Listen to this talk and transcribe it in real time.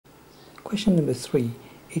Question number 3.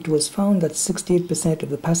 It was found that 68% of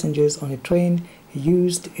the passengers on a train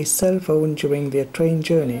used a cell phone during their train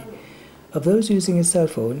journey. Of those using a cell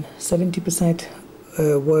phone, 70%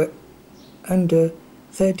 were under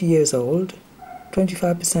 30 years old,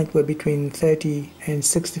 25% were between 30 and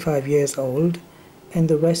 65 years old, and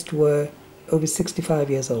the rest were over 65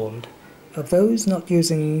 years old. Of those not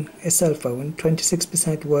using a cell phone,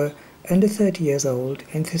 26% were under 30 years old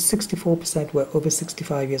and 64% were over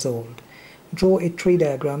 65 years old. Draw a tree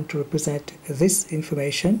diagram to represent this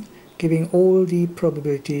information, giving all the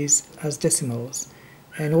probabilities as decimals.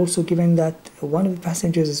 And also, given that one of the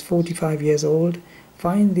passengers is 45 years old,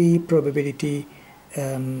 find the probability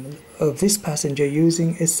of this passenger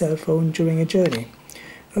using a cell phone during a journey.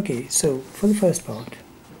 Okay, so for the first part,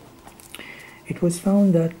 it was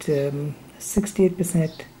found that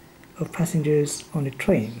 68% of passengers on a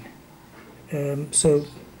train. So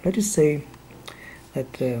let us say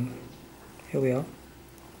that here we are.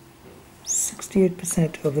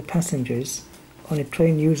 68% of the passengers on a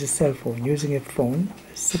train use a cell phone. Using a phone,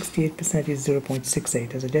 68% is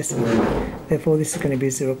 0.68 as a decimal. Therefore, this is going to be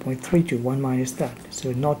 0.32, 1 minus that.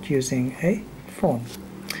 So not using a phone.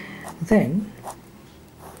 Then,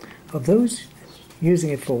 of those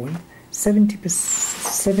using a phone,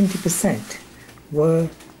 70% were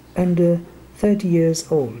under 30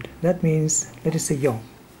 years old. That means, let us say, young.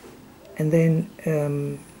 And then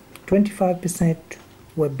 25%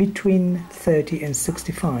 were between 30 and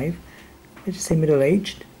 65. Let's say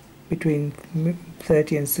middle-aged, between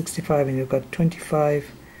 30 and 65, and you've got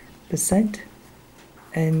 25%,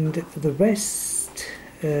 and the rest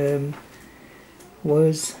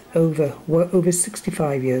were over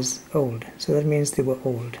 65 years old. So that means they were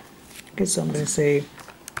old. Okay, so I'm going to say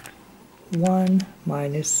 1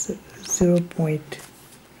 minus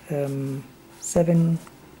 0.7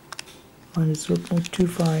 minus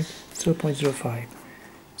 0.25, 0.05.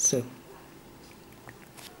 So,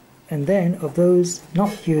 and then of those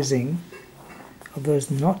not using a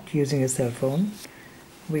cell phone,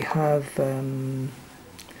 we have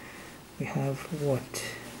what?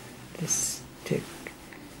 Let's take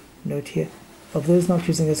note here. Of those not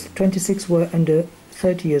using a 26 were under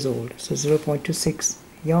 30 years old, so 0.26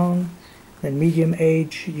 young. Then medium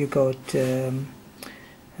age, you got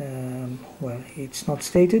well, it's not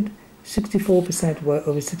stated. 64% were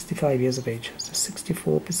over 65 years of age. So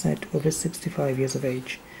 64% over 65 years of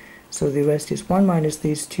age. So the rest is 1 minus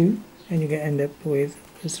these two, and you can end up with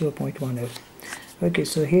 0.10. Okay,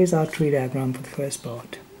 so here's our tree diagram for the first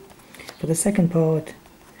part. For the second part,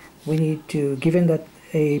 we need to, given that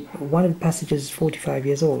one of the passengers is 45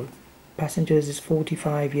 years old, passengers is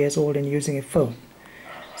 45 years old and using a phone.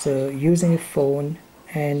 So using a phone,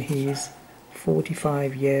 and he's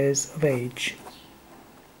 45 years of age.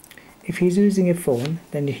 If he's using a phone,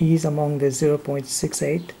 then he's among the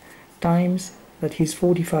 0.68 times that he's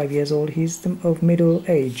 45 years old, he's of middle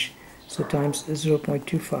age, so times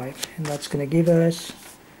 0.25, and that's going to give us,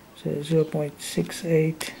 so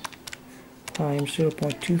 0.68 times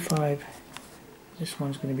 0.25, this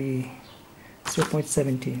one's going to be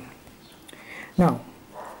 0.17. Now,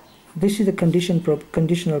 this is the conditional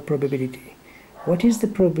probability. What is the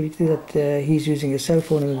probability that he's using a cell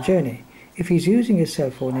phone on the journey? If he's using a cell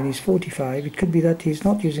phone and he's 45, it could be that he's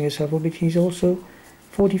not using a cell phone, but he's also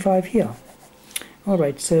 45 here.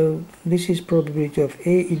 Alright, so this is probability of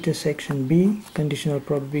A intersection B. Conditional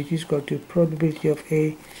probability is equal to probability of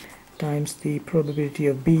A times the probability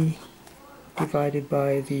of B divided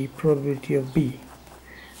by the probability of B.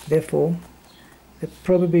 Therefore, the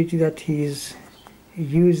probability that he is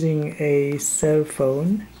using a cell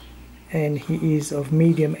phone and he is of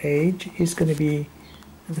medium age is going to be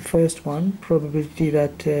the first one, probability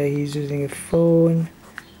that he's using a phone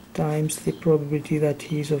times the probability that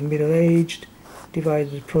he's of middle aged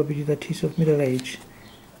divided the probability that he's of middle age.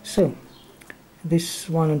 So this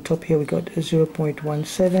one on top here we got a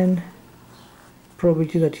 0.17.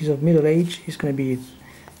 Probability that he's of middle age is going to be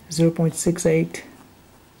 0.68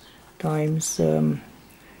 times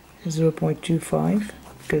 0.25,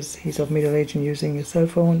 because he's of middle age and using a cell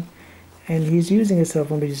phone, and he's using a cell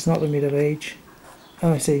phone but he's not of middle age.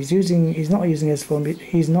 So he's not using his phone, but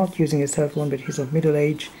he's not using a cell phone, but he's of middle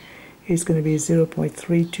age. It's going to be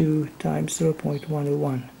 0.32 times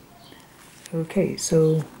 0.101. Okay,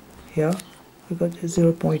 so here we got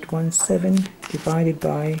 0.17 divided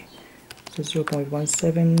by, so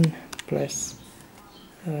 0.17 plus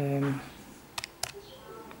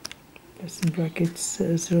plus in brackets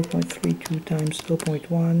 0.32 times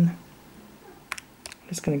 0.1.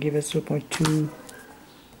 It's going to give us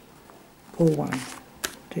 0.201.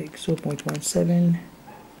 Take 0.17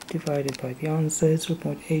 divided by the answer,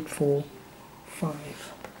 0.84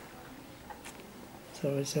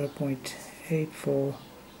 So it's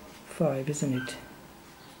 0.845, isn't it?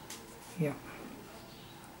 Yeah.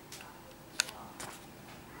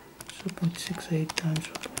 0.68 times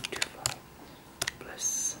 0.25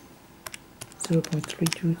 plus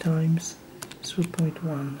 0.32 times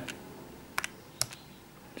 0.1,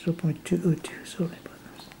 0.202, sorry about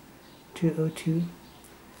that, 202,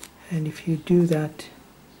 and if you do that,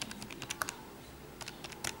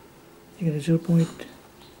 you get a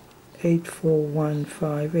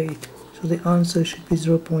 0.84158. So the answer should be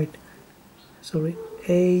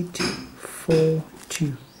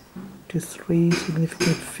 842 to 3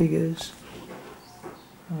 significant figures.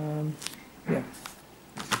 Yeah,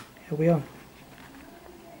 here we are.